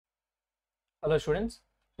Hello students,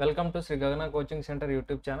 welcome to Sree Gagana Coaching Center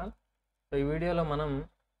YouTube channel. So ఈ వీడియోలో మనం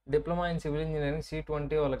diploma in civil engineering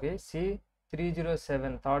C20 వాళ్ళకి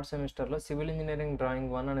C307 third సెమిస్టర్లో civil engineering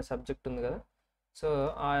drawing 1 అనే subject ఉంది కదా. సో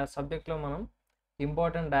ఆ సబ్జెక్ట్లో మనం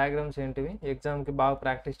ఇంపార్టెంట్ డయాగ్రామ్స్ ఏంటివి, ఎగ్జామ్కి బాగా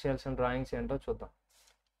ప్రాక్టీస్ చేయాల్సిన డ్రాయింగ్స్ ఏంటో చూద్దాం.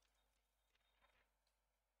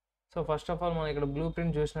 సో ఫస్ట్ ఆఫ్ ఆల్ మనం ఇక్కడ బ్లూ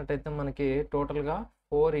ప్రింట్ చూసినట్టయితే మనకి టోటల్గా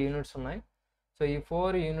 4 యూనిట్స్ ఉన్నాయి. సో ఈ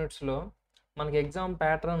 4 యూనిట్స్లో మనకి ఎగ్జామ్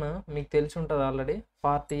ప్యాటర్న్ మీకు తెలిసి ఉంటుంది already,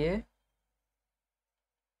 part A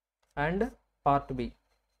and part B.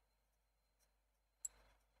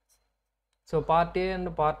 So part A and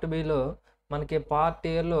part below మనకి పార్ట్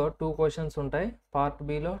ఏలో 2 క్వశ్చన్స్ ఉంటాయి, పార్ట్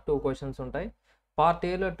బిలో 2 క్వశ్చన్స్ ఉంటాయి. పార్ట్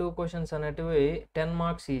ఏలో 2 క్వశ్చన్స్ అనేటివి 10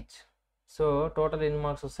 మార్క్స్ ఈచ్. సో టోటల్ ఎన్ని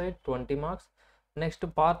మార్క్స్ వస్తాయి, 20 marks. Next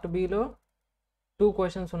part below 2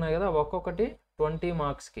 questions ఉన్నాయి కదా, ఒక్కొక్కటి 20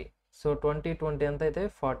 మార్క్స్కి. సో 20 ఎంత అయితే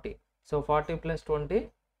 40. So 40 + 20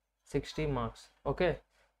 60 marks. ఓకే,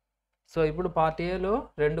 సో ఇప్పుడు పార్ట్ ఏలో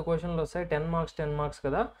 2 క్వశ్చన్లు వస్తాయి, 10 మార్క్స్ 10 మార్క్స్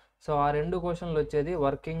కదా. సో ఆ 2 క్వశ్చన్లు వచ్చేది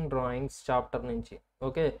వర్కింగ్ డ్రాయింగ్స్ చాప్టర్ నుంచి.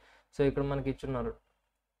 ఓకే, సో ఇక్కడ మనకి ఇచ్చున్నారు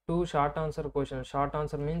 2 short answer question. Short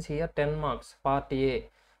answer means here 10 marks part A.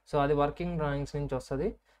 So అది వర్కింగ్ డ్రాయింగ్స్ నుంచి వస్తుంది.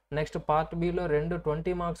 Next part below 2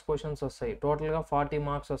 20 marks questions వస్తాయి, టోటల్గా 40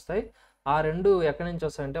 మార్క్స్ వస్తాయి. ఆ 2 ఎక్కడి నుంచి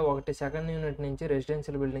వస్తాయంటే, ఒకటి సెకండ్ యూనిట్ నుంచి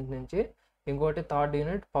రెసిడెన్షియల్ బిల్డింగ్ నుంచి, ఇంకోటి third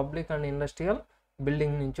unit public and industrial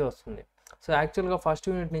building నుంచి వస్తుంది. సో యాక్చువల్గా ఫస్ట్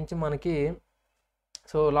యూనిట్ నుంచి మనకి,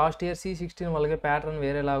 సో లాస్ట్ ఇయర్ C16 వాళ్ళకి ప్యాటర్న్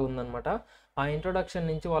వేరేలాగా ఉందన్నమాట. ఆ ఇంట్రొడక్షన్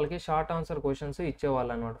నుంచి వాళ్ళకి షార్ట్ ఆన్సర్ క్వశ్చన్స్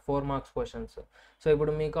ఇచ్చేవాళ్ళు అనమాట, 4 మార్క్స్ క్వశ్చన్స్. సో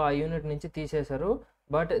ఇప్పుడు మీకు ఆ యూనిట్ నుంచి తీసేశారు,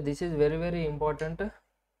 but this is very very important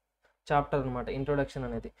chapter అనమాట ఇంట్రొడక్షన్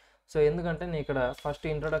అనేది. సో ఎందుకంటే నేను ఇక్కడ ఫస్ట్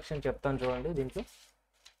ఇంట్రొడక్షన్ చెప్తాను చూడండి. దీంట్లో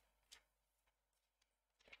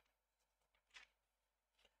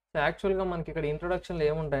యాక్చువల్గా మనకి ఇక్కడ ఇంట్రొడక్షన్లో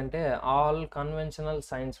ఏముంటాయంటే ఆల్ కన్వెన్షనల్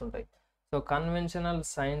సైన్స్ ఉంటాయి. సో కన్వెన్షనల్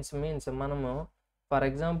సైన్స్ మీన్స్ మనము ఫర్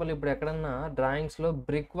ఎగ్జాంపుల్ ఇప్పుడు ఎక్కడన్నా డ్రాయింగ్స్లో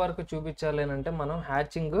బ్రిక్ వర్క్ చూపించాలి అంటే మనం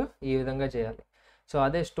హ్యాచింగ్ ఈ విధంగా చేయాలి. సో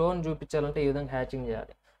అదే స్టోన్ చూపించాలంటే ఈ విధంగా హ్యాచింగ్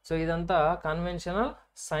చేయాలి. సో ఇదంతా conventional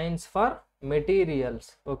science for materials.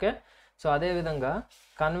 Okay, so అదేవిధంగా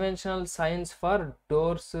conventional science for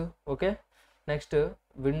doors. Okay, next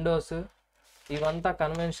Windows, ఇవంతా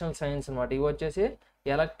కన్వెన్షనల్ సైన్స్ అనమాట. ఇవి వచ్చేసి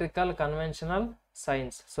electrical conventional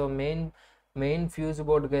science. So main fuse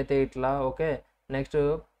బోర్డ్కి అయితే ఇట్లా, ఓకే, నెక్స్ట్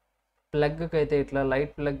ప్లగ్కి అయితే ఇట్లా,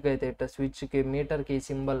 లైట్ ప్లగ్ అయితే ఇట్లా, స్విచ్కి, మీటర్కి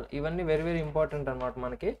సింబల్, ఇవన్నీ వెరీ వెరీ ఇంపార్టెంట్ అనమాట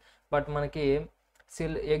మనకి. బట్ మనకి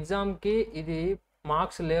ఎగ్జామ్కి ఇది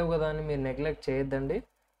మార్క్స్ లేవు కదా అని మీరు నెగ్లెక్ట్ చేయొద్దండి.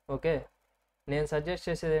 ఓకే, నేను సజెస్ట్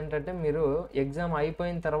చేసేది ఏంటంటే, మీరు ఎగ్జామ్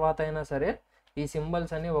అయిపోయిన తర్వాత అయినా సరే ఈ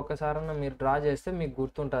సింబల్స్ అన్ని ఒక్కసారన్నా మీరు డ్రా చేస్తే మీకు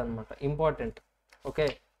గుర్తుంటుంది అనమాట, important. Okay,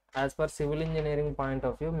 as per civil engineering point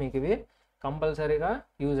of view మీకు ఇవి కంపల్సరీగా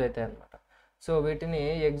యూజ్ అవుతాయి అన్నమాట. సో వీటిని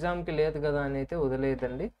ఎగ్జామ్కి లేదు కదా అని అయితే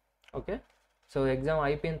వదిలేదండి. ఓకే, సో ఎగ్జామ్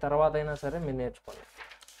అయిపోయిన తర్వాత అయినా సరే మీరు నేర్చుకోండి.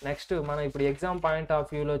 నెక్స్ట్ మనం ఇప్పుడు ఎగ్జామ్ పాయింట్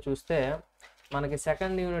ఆఫ్ వ్యూలో చూస్తే మనకి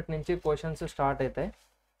సెకండ్ యూనిట్ నుంచి క్వశ్చన్స్ స్టార్ట్ అవుతాయి.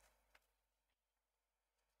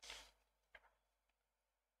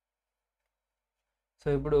 సో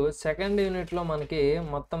ఇప్పుడు సెకండ్ యూనిట్లో మనకి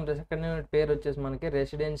మొత్తం సెకండ్ యూనిట్ పేరు వచ్చేసి మనకి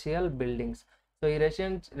రెసిడెన్షియల్ బిల్డింగ్స్. సో ఈ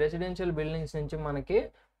రెసిడెన్షియల్ బిల్డింగ్స్ నుంచి మనకి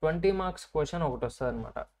 20 మార్క్స్ క్వశ్చన్ ఒకటి వస్తుంది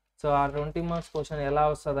అనమాట. సో ఆ 20 మార్క్స్ క్వశ్చన్ ఎలా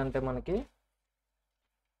వస్తుంది అంటే మనకి,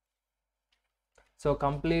 సో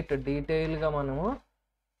కంప్లీట్ డీటెయిల్గా మనము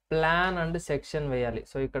ప్లాన్ అండ్ సెక్షన్ వేయాలి.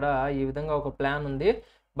 సో ఇక్కడ ఈ విధంగా ఒక ప్లాన్ ఉంది,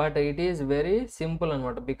 but it is very simple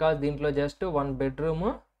అనమాట, బికాస్ దీంట్లో జస్ట్ 1 బెడ్రూమ్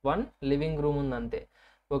 1 లివింగ్ రూమ్ ఉంది అంతే.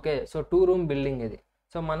 ఓకే, సో 2 రూమ్ బిల్డింగ్ ఇది.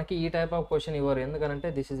 సో మనకి ఈ టైప్ ఆఫ్ క్వశ్చన్ ఇవ్వరు, ఎందుకంటే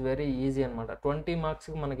దిస్ ఈజ్ వెరీ ఈజీ అనమాట. 20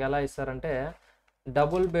 మార్క్స్కి మనకి ఎలా ఇస్తారంటే,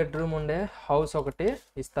 డబుల్ బెడ్రూమ్ ఉండే హౌస్ ఒకటి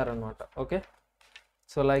ఇస్తారనమాట. Okay,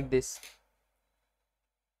 so like this.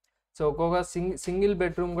 So ఒక్కొక్క సింగిల్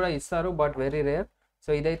బెడ్రూమ్ కూడా ఇస్తారు, బట్ వెరీ రేర్. సో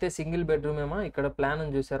ఇదైతే సింగిల్ బెడ్రూమ్ ఏమో. ఇక్కడ ప్లాన్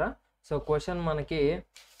చూసారా. సో క్వశ్చన్ మనకి,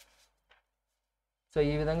 సో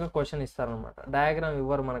ఈ విధంగా క్వశ్చన్ ఇస్తారనమాట, డయాగ్రామ్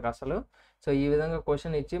ఇవ్వరు మనకు అసలు. సో ఈ విధంగా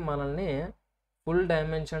క్వశ్చన్ ఇచ్చి మనల్ని ఫుల్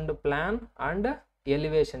డైమెన్షన్డ్ ప్లాన్ అండ్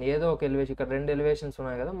ఎలివేషన్, ఏదో ఒక ఎలివేషన్, ఇక్కడ 2 ఎలివేషన్స్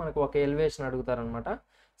ఉన్నాయి కదా, మనకు ఒక ఎలివేషన్ అడుగుతారనమాట,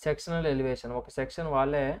 సెక్షనల్ ఎలివేషన్. ఒక సెక్షన్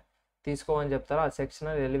వాళ్ళే తీసుకోమని చెప్తారు, ఆ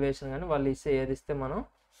సెక్షనల్ ఎలివేషన్ కానీ వాళ్ళు ఇస్తే ఏది ఇస్తే మనం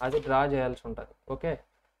అది డ్రా చేయాల్సి ఉంటుంది. ఓకే,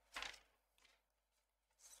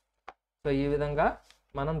 సో ఈ విధంగా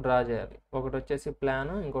మనం డ్రా చేయాలి. ఒకటి వచ్చేసి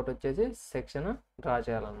ప్లాన్, ఇంకోటి వచ్చేసి సెక్షన్ డ్రా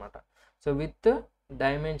చేయాలన్నమాట. So with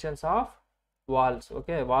dimensions of walls.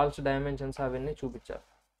 Okay, walls dimensions అవన్నీ చూపించారు.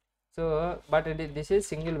 So but this is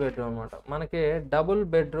single bedroom అనమాట. మనకి డబుల్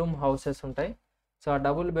బెడ్రూమ్ హౌసెస్ ఉంటాయి. సో ఆ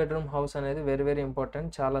డబుల్ బెడ్రూమ్ హౌస్ అనేది వెరీ వెరీ ఇంపార్టెంట్,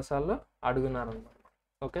 చాలాసార్లు అడుగున్నారనమాట.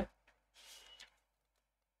 ఓకే,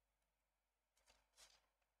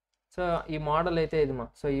 సో ఈ మోడల్ అయితే ఇది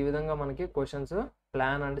సో ఈ విధంగా మనకి క్వశ్చన్స్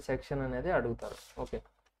ప్లాన్ అండ్ సెక్షన్ అనేది అడుగుతారు. ఓకే,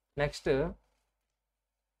 నెక్స్ట్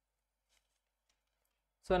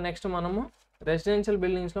మనము రెసిడెన్షియల్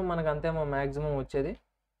బిల్డింగ్స్లో మనకు అంతేమో మ్యాక్సిమం వచ్చేది.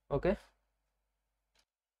 ఓకే,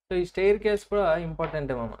 సో ఈ స్టెయిర్ కేస్ కూడా ఇంపార్టెంట్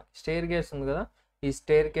ఏమో. స్టెయిర్ కేస్ ఉంది కదా, ఈ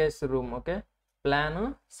stair case room. Okay, plan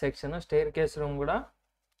section stair case room కూడా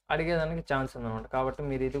అడిగేదానికి ఛాన్స్ ఉందన్నమాట. కాబట్టి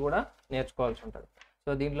మీరు ఇది కూడా నేర్చుకోవాల్సి ఉంటుంది.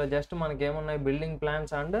 సో దీంట్లో జస్ట్ మనకి ఏమున్నాయి, building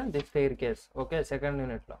plans and the stair case. Okay, second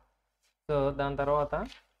యూనిట్లో. సో దాని తర్వాత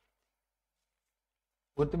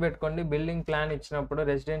గుర్తుపెట్టుకోండి, బిల్డింగ్ ప్లాన్ ఇచ్చినప్పుడు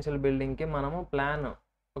రెసిడెన్షియల్ బిల్డింగ్కి మనము plan,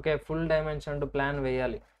 okay, full dimension plan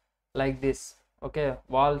వేయాలి లైక్ దిస్. ఓకే,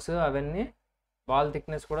 వాల్స్ అవన్నీ వాల్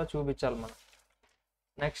థిక్నెస్ కూడా చూపించాలి మనం.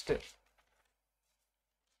 నెక్స్ట్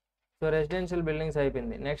సో రెసిడెన్షియల్ బిల్డింగ్స్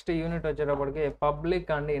అయిపోయింది. నెక్స్ట్ యూనిట్ వచ్చేటప్పటికి public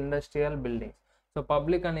and industrial buildings. So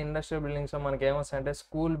public and industrial బిల్డింగ్స్లో మనకి ఏమొస్తాయంటే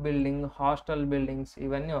స్కూల్ బిల్డింగ్, హాస్టల్ బిల్డింగ్స్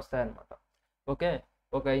ఇవన్నీ వస్తాయన్నమాట. ఓకే,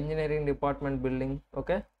 ఒక engineering department building.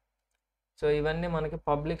 Okay, so ఇవన్నీ మనకి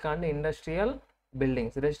public and industrial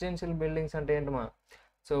buildings. Residential buildings అంటే ఏంటి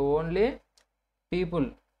సో ఓన్లీ పీపుల్,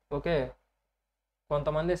 ఓకే,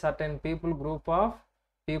 కొంతమంది certain people, group of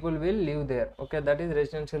people will live there. Okay, that is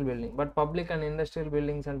residential building. But public and industrial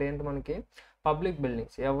buildings అంటే ఏంటి, మనకి public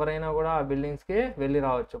buildings, ఎవరైనా కూడా ఆ బిల్డింగ్స్కి వెళ్ళి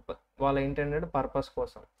రావచ్చు వాళ్ళ ఇంటెండెడ్ పర్పస్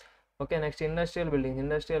కోసం. Okay, next industrial buildings.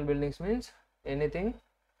 Industrial buildings means anything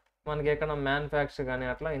మనకి ఎక్కడ మ్యానుఫ్యాక్చర్ కానీ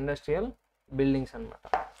అట్లా ఇండస్ట్రియల్ బిల్డింగ్స్ అనమాట.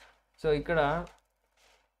 సో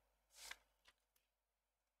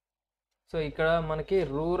ఇక్కడ మనకి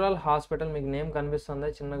రూరల్ హాస్పిటల్, మీకు నేమ్ కనిపిస్తుంది,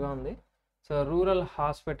 చిన్నగా ఉంది. సో రూరల్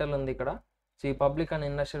హాస్పిటల్ ఉంది ఇక్కడ. సో ఈ పబ్లిక్ అండ్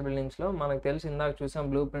ఇండస్ట్రియల్ బిల్డింగ్స్లో మనకు తెలిసి ఇందాక చూసాం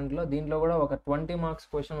బ్లూ ప్రింట్లో, దీంట్లో కూడా ఒక 20 మార్క్స్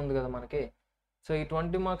క్వశ్చన్ ఉంది కదా మనకి. సో ఈ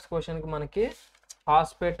 20 మార్క్స్ క్వశ్చన్కి మనకి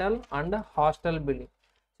hospital and hostel building.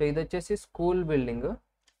 So ఇది వచ్చేసి స్కూల్ బిల్డింగ్.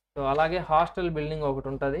 సో అలాగే హాస్టల్ బిల్డింగ్ ఒకటి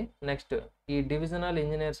ఉంటుంది. నెక్స్ట్ ఈ డివిజనల్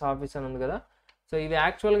ఇంజనీర్స్ ఆఫీస్ అని ఉంది కదా. సో ఇవి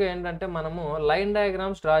యాక్చువల్గా ఏంటంటే మనము లైన్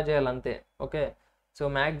డయాగ్రామ్స్ డ్రా చేయాలి అంతే. ఓకే, సో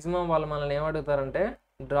మ్యాక్సిమం వాళ్ళు మనల్ని ఏమడుగుతారంటే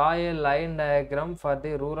draw A line diagram for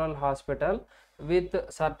the rural hospital with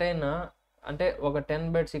certain, అంటే ఒక 10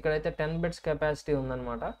 బెడ్స్, ఇక్కడైతే 10 బెడ్స్ కెపాసిటీ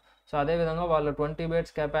ఉందన్నమాట. సో అదేవిధంగా వాళ్ళు 20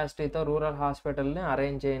 బెడ్స్ కెపాసిటీతో రూరల్ హాస్పిటల్ని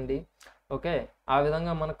అరేంజ్ చేయండి. ఓకే, ఆ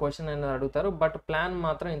విధంగా మన క్వశ్చన్ అనేది అడుగుతారు. బట్ ప్లాన్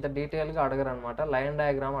మాత్రం ఇంత డీటెయిల్గా అడగరు అనమాట. లైన్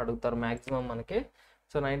డయాగ్రామ్ అడుగుతారు మ్యాక్సిమం మనకి.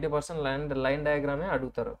 సో 90% లైన్ డయాగ్రామే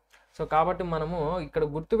అడుగుతారు. సో కాబట్టి మనము ఇక్కడ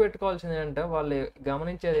గుర్తుపెట్టుకోవాల్సింది ఏంటంటే వాళ్ళు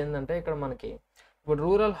గమనించేది ఏంటంటే ఇక్కడ మనకి ఇప్పుడు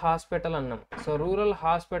రూరల్ హాస్పిటల్ అన్నాం. సో రూరల్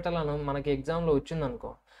హాస్పిటల్ అని మనకి ఎగ్జామ్లో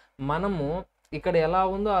వచ్చిందనుకో, మనము ఇక్కడ ఎలా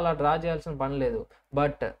ఉందో అలా డ్రా చేయాల్సిన పని లేదు.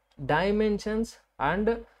 But dimensions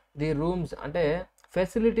and the rooms అంటే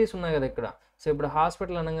ఫెసిలిటీస్ ఉన్నాయి కదా ఇక్కడ. సో ఇప్పుడు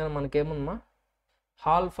హాస్పిటల్ అనగానే మనకేముందమ్మా,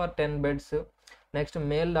 hall for 10 beds, next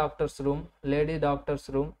male doctors room, lady doctors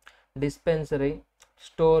room, dispensary,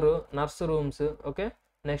 store, nurse rooms. Okay,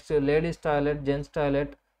 next ladies toilet, gents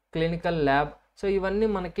toilet, clinical lab. So ఇవన్నీ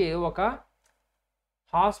మనకి ఒక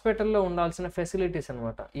హాస్పిటల్లో ఉండాల్సిన ఫెసిలిటీస్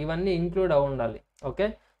అనమాట. ఇవన్నీ ఇంక్లూడ్ అవి ఉండాలి. ఓకే,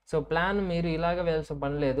 సో ప్లాన్ మీరు ఇలాగ వేయాల్సిన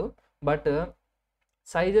పని లేదు. బట్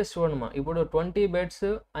సైజెస్ చూడమ్మా, ఇప్పుడు 20 బెడ్స్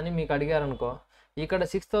అని మీకు అడిగారనుకో, ఇక్కడ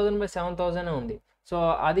 6000 by 7000 ఉంది. సో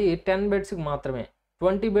అది 10 బెడ్స్కి మాత్రమే.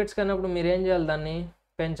 20 బెడ్స్ కన్నప్పుడు మీరు ఏం చేయాలి, దాన్ని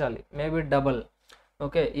పెంచాలి, మేబీ డబల్.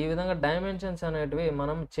 ఓకే, ఈ విధంగా డైమెన్షన్స్ అనేటివి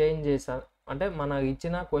మనం చేంజ్ చేసాం. అంటే మన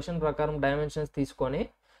ఇచ్చిన క్వశ్చన్ ప్రకారం డైమెన్షన్స్ తీసుకొని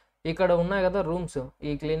ఇక్కడ ఉన్నాయి కదా రూమ్స్,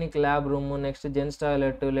 ఈ clinic lab room, next gents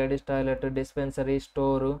toilet, ladies toilet, dispensary,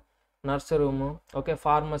 store, nurse room, okay,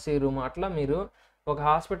 pharmacy room, అట్లా మీరు ఒక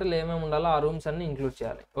హాస్పిటల్ ఏమేమి ఉండాలో ఆ రూమ్స్ అన్ని ఇంక్లూడ్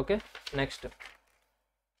చేయాలి. Okay, next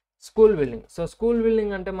school building. So school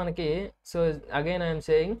building అంటే మనకి, సో అగైన్ ఐఎమ్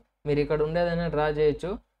సేయింగ్, మీరు ఇక్కడ ఉండేదైనా డ్రా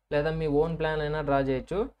చేయొచ్చు లేదా మీ ఓన్ ప్లాన్ అయినా డ్రా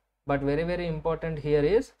చేయొచ్చు. But very very important here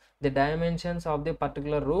is the dimensions of the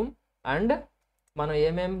particular room and మనం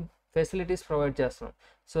ఏమేం ఫెసిలిటీస్ ప్రొవైడ్ చేస్తున్నాం.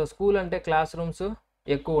 సో స్కూల్ అంటే క్లాస్ రూమ్స్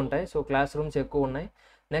ఎక్కువ ఉంటాయి. సో క్లాస్ రూమ్స్ ఎక్కువ ఉన్నాయి.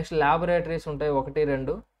 నెక్స్ట్ ల్యాబొరేటరీస్ ఉంటాయి 1,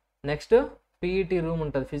 2. నెక్స్ట్ పీఈటీ రూమ్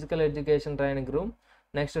ఉంటుంది, physical education training room.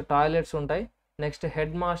 Next toilets ఉంటాయి. నెక్స్ట్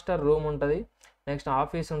హెడ్ మాస్టర్ రూమ్ ఉంటుంది. నెక్స్ట్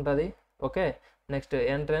ఆఫీస్ ఉంటుంది. Okay, next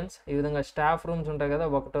entrance. ఈ విధంగా స్టాఫ్ రూమ్స్ ఉంటాయి కదా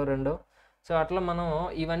 1, 2. సో అట్లా మనం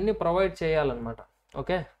ఇవన్నీ ప్రొవైడ్ చేయాలన్నమాట.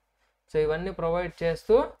 ఓకే, సో ఇవన్నీ ప్రొవైడ్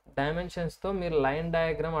చేస్తూ డైమెన్షన్స్తో మీరు లైన్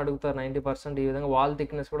డయాగ్రామ్ అడుగుతారు 90%. ఈ విధంగా వాల్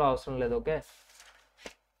థిక్నెస్ కూడా అవసరం లేదు. ఓకే,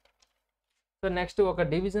 సో నెక్స్ట్ ఒక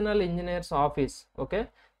డివిజనల్ ఇంజనీర్స్ ఆఫీస్. ఓకే,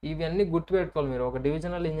 ఇవన్నీ గుర్తుపెట్టుకోవాలి మీరు. ఒక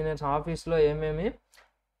డివిజనల్ ఇంజనీర్స్ ఆఫీస్లో ఏమేమి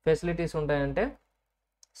ఫెసిలిటీస్ ఉంటాయంటే,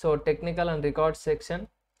 so technical and records section,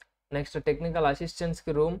 next technical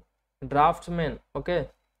అసిస్టెంట్స్కి room, draughtsmen, okay,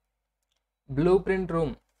 blue print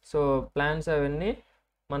room. So plans అవన్నీ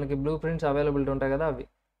మనకి బ్లూ ప్రింట్స్ అవైలబిలిటీ ఉంటాయి కదా అవి.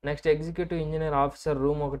 Next executive engineer officer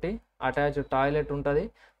room ఒకటి, అటాచ్డ్ టాయిలెట్ ఉంటుంది.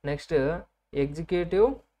 నెక్స్ట్ ఎగ్జిక్యూటివ్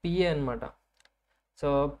పిఏ అనమాట. So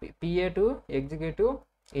PA to executive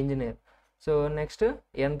engineer. So next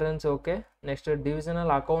entrance okay. Next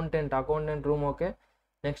divisional accountant room okay.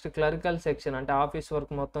 Next clerical section అంటే office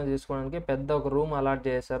work మొత్తం తీసుకోవడానికి పెద్ద ఒక రూమ్ అలాట్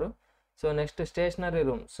చేశారు. So next stationery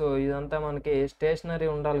room. So ఇదంతా మనకి స్టేషనరీ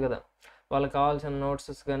ఉండాలి కదా, వాళ్ళకి కావాల్సిన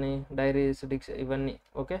నోట్స్ కానీ డైరీస్ ఇవన్నీ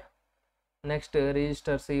ఓకే. నెక్స్ట్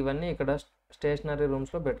రిజిస్టర్స్ ఇవన్నీ ఇక్కడ స్టేషనరీ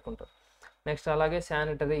రూమ్స్లో పెట్టుకుంటారు. నెక్స్ట్ అలాగే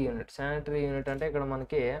శానిటరీ యూనిట్ అంటే ఇక్కడ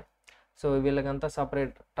మనకి సో వీళ్ళకంతా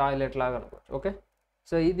సపరేట్ టాయిలెట్ లాగా అనుకోవచ్చు ఓకే.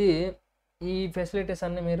 సో ఈ ఫెసిలిటీస్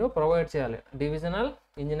అన్నీ మీరు ప్రొవైడ్ చేయాలి డివిజనల్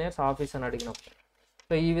ఇంజనీర్స్ ఆఫీస్ అని అడిగినప్పుడు.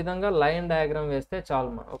 సో ఈ విధంగా లైన్ డయాగ్రామ్ వేస్తే చాలు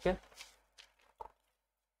మా okay.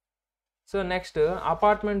 So next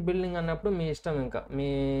apartment building అన్నప్పుడు మీ ఇష్టం, ఇంకా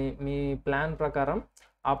మీ ప్లాన్ ప్రకారం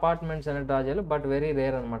అపార్ట్మెంట్స్ అనేది డ్రా చేయాలి. బట్ వెరీ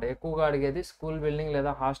రేర్ అనమాట. ఎక్కువగా అడిగేది స్కూల్ బిల్డింగ్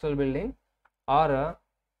లేదా hostel building are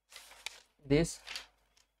this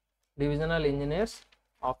divisional engineers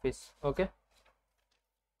office okay.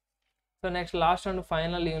 So next last and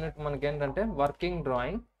final unit మనకి ఏంటంటే వర్కింగ్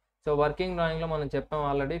డ్రాయింగ్. సో వర్కింగ్ డ్రాయింగ్లో మనం చెప్పాం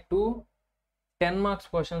ఆల్రెడీ 2 10 మార్క్స్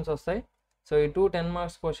క్వశ్చన్స్ వస్తాయి. సో ఈ 2 10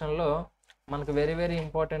 మార్క్స్ క్వశ్చన్లో మనకు వెరీ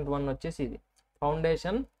ఇంపార్టెంట్ వన్ వచ్చేసి ఇది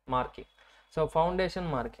foundation marking. So foundation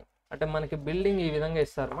marking అంటే మనకి బిల్డింగ్ ఈ విధంగా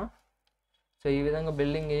ఇస్తారమ్మా. సో ఈ విధంగా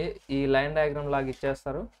బిల్డింగ్ ఈ లైన్ డయాగ్రామ్ లాగా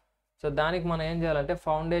ఇచ్చేస్తారు. సో దానికి మనం ఏం చేయాలంటే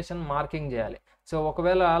ఫౌండేషన్ మార్కింగ్ చేయాలి. సో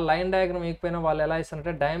ఒకవేళ లైన్ డయాగ్రామ్ ఇకపోయినా వాళ్ళు ఎలా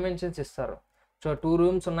ఇస్తారంటే డైమెన్షన్స్ ఇస్తారు. సో 2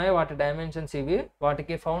 రూమ్స్ ఉన్నాయి, వాటి డైమెన్షన్స్ ఇవి,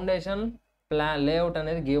 వాటికి ఫౌండేషన్ లేఅవుట్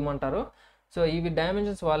అనేది గీయమంటారు. సో ఇవి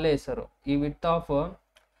డైమెన్షన్స్ వాళ్ళే ఇస్తారు. ఈ width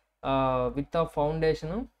of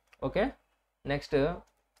foundation okay. Next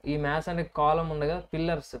ఈ మ్యాథ్స్ అంటే కాలం ఉంది కదా,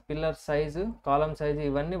 పిల్లర్ సైజు, కాలం సైజు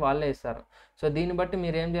ఇవన్నీ వాళ్ళే ఇస్తారు. సో దీన్ని బట్టి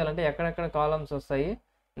మీరు ఏం చేయాలంటే ఎక్కడెక్కడ కాలమ్స్ వస్తాయి,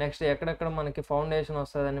 నెక్స్ట్ ఎక్కడెక్కడ మనకి ఫౌండేషన్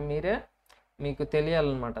వస్తుందని మీకు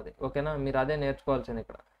తెలియాలన్నమాట అది ఓకేనా. మీరు అదే నేర్చుకోవాల్సింది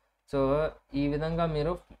ఇక్కడ. సో ఈ విధంగా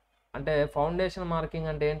మీరు అంటే ఫౌండేషన్ మార్కింగ్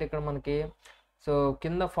అంటే ఏంటి ఇక్కడ మనకి, సో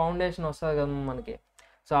కింద ఫౌండేషన్ వస్తుంది కదా మనకి.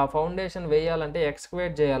 సో ఆ ఫౌండేషన్ వేయాలంటే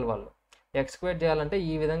ఎక్స్కవేట్ చేయాలి వాళ్ళు. ఎక్స్కవేట్ చేయాలంటే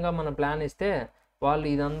ఈ విధంగా మన ప్లాన్ ఇస్తే వాళ్ళు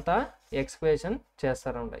ఇదంతా ఎక్స్కవేషన్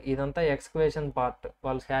చేస్తారంట. ఇదంతా ఎక్స్కవేషన్ పార్ట్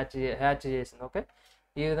వాళ్ళు హ్యాచ్ చేసింది ఓకే.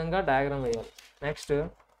 ఈ విధంగా డయాగ్రామ్ వేయాలి. నెక్స్ట్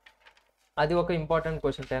అది ఒక ఇంపార్టెంట్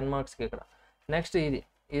క్వశ్చన్ 10 మార్క్స్కి ఇక్కడ. నెక్స్ట్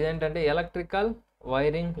ఇదేంటంటే ఎలక్ట్రికల్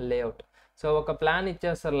వైరింగ్ లేఅవుట్. సో ఒక ప్లాన్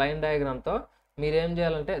ఇచ్చేస్తారు లైన్ డయాగ్రామ్తో. మీరు ఏం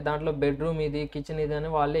చేయాలంటే దాంట్లో బెడ్రూమ్ ఇది, కిచెన్ ఇది అని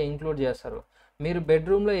వాళ్ళే ఇంక్లూడ్ చేస్తారు. మీరు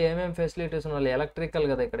బెడ్రూమ్లో ఏమేమి ఫెసిలిటీస్ ఉండాలి, ఎలక్ట్రికల్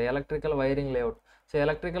కదా ఇక్కడ, electrical wiring layout. So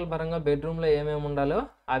electrical పరంగా బెడ్రూమ్లో ఏమేమి ఉండాలో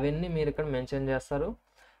అవన్నీ మీరు ఇక్కడ మెన్షన్ చేస్తారు.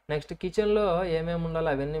 నెక్స్ట్ కిచెన్లో ఏమేమి ఉండాలో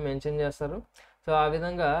అవన్నీ మెన్షన్ చేస్తారు. సో ఆ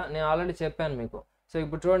విధంగా నేను ఆల్రెడీ చెప్పాను మీకు. సో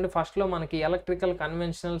ఇప్పుడు చూడండి, ఫస్ట్లో మనకి ఎలక్ట్రికల్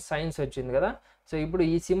కన్వెన్షనల్ సైన్స్ వచ్చింది కదా. సో ఇప్పుడు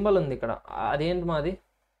ఈ సింబల్ ఉంది ఇక్కడ, అదేంటి మాది,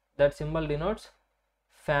 దట్ సింబల్ డినోట్స్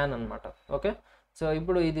ఫ్యాన్ అనమాట ఓకే. సో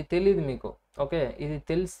ఇప్పుడు ఇది తెలియదు మీకు ఓకే, ఇది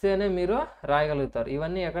తెలిస్తేనే మీరు రాయగలుగుతారు.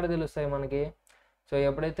 ఇవన్నీ ఎక్కడ తెలుస్తాయి మనకి, సో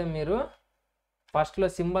ఎప్పుడైతే మీరు ఫస్ట్లో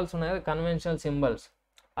సింబల్స్ ఉన్నాయి కదా, కన్వెన్షనల్ సింబల్స్,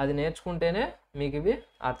 అది నేర్చుకుంటేనే మీకు ఇవి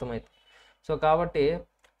అర్థమవుతాయి. సో కాబట్టి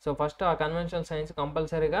ఫస్ట్ ఆ కన్వెన్షనల్ సైన్స్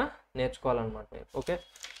కంపల్సరీగా నేర్చుకోవాలన్నమాట మీరు ఓకే.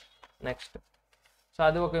 నెక్స్ట్ సో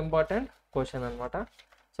అది ఒక ఇంపార్టెంట్ క్వశ్చన్ అనమాట.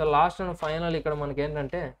 సో లాస్ట్ అండ్ ఫైనల్ ఇక్కడ మనకి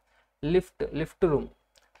ఏంటంటే లిఫ్ట్ రూమ్.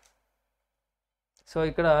 సో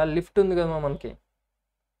ఇక్కడ లిఫ్ట్ ఉంది కదా మనకి.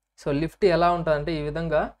 సో లిఫ్ట్ ఎలా ఉంటుందంటే ఈ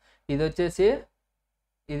విధంగా,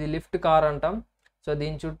 ఇది లిఫ్ట్ కార్ అంటాం. సో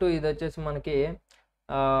దీని చుట్టూ ఇది వచ్చేసి మనకి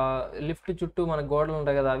లిఫ్ట్ చుట్టూ మనకి గోడలు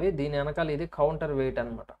ఉంటాయి కదా అవి, దీని వెనకాల ఇది కౌంటర్ వెయిట్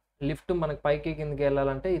అనమాట. లిఫ్ట్ మనకి పైకి కిందికి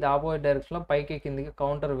వెళ్ళాలంటే ఇది ఆపోజిట్ డైరెక్షన్లో పైకి కిందికి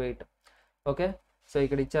కౌంటర్ వెయిట్ ఓకే. సో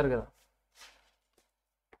ఇక్కడ ఇచ్చారు కదా,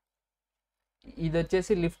 ఇది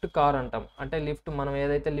వచ్చేసి లిఫ్ట్ కార్ అంటాం. అంటే లిఫ్ట్ మనం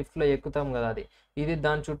ఏదైతే లిఫ్ట్లో ఎక్కుతాం కదా ఇది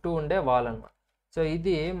దాని చుట్టూ ఉండే వాల్ అనమాట. సో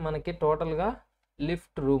ఇది మనకి టోటల్గా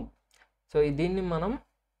లిఫ్ట్ రూమ్. సో దీన్ని మనం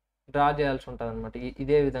డ్రా చేయాల్సి ఉంటుంది అనమాట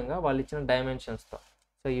ఇదే విధంగా వాళ్ళు ఇచ్చిన డైమెన్షన్స్తో.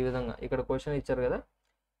 సో ఈ విధంగా ఇక్కడ క్వశ్చన్ ఇచ్చారు కదా,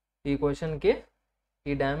 ఈ క్వశ్చన్కి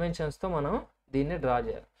ఈ డైమెన్షన్స్తో మనం దీన్ని డ్రా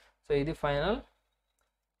చేయాలి. సో ఇది ఫైనల్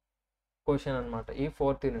క్వశ్చన్ అనమాట ఈ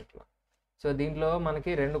 4th యూనిట్లో. సో దీంట్లో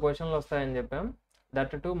మనకి 2 క్వశ్చన్లు వస్తాయని చెప్పాం.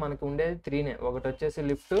 దట్ టు మనకి ఉండేది 3నే. ఒకటి వచ్చేసి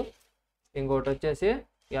లిఫ్ట్, ఇంకోటి వచ్చేసి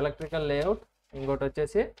ఎలక్ట్రికల్ లేఅవుట్, ఇంకోటి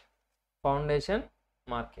వచ్చేసి foundation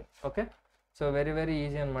marking okay. So very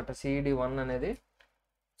easy అనమాట CED 1 అనేది.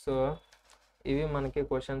 సో ఇవి మనకి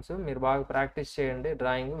క్వశ్చన్స్, మీరు బాగా ప్రాక్టీస్ చేయండి.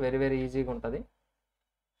 డ్రాయింగ్ వెరీ ఈజీగా ఉంటుంది.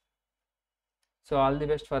 So all the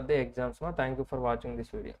best for the exams మా. Thank you for watching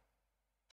this video.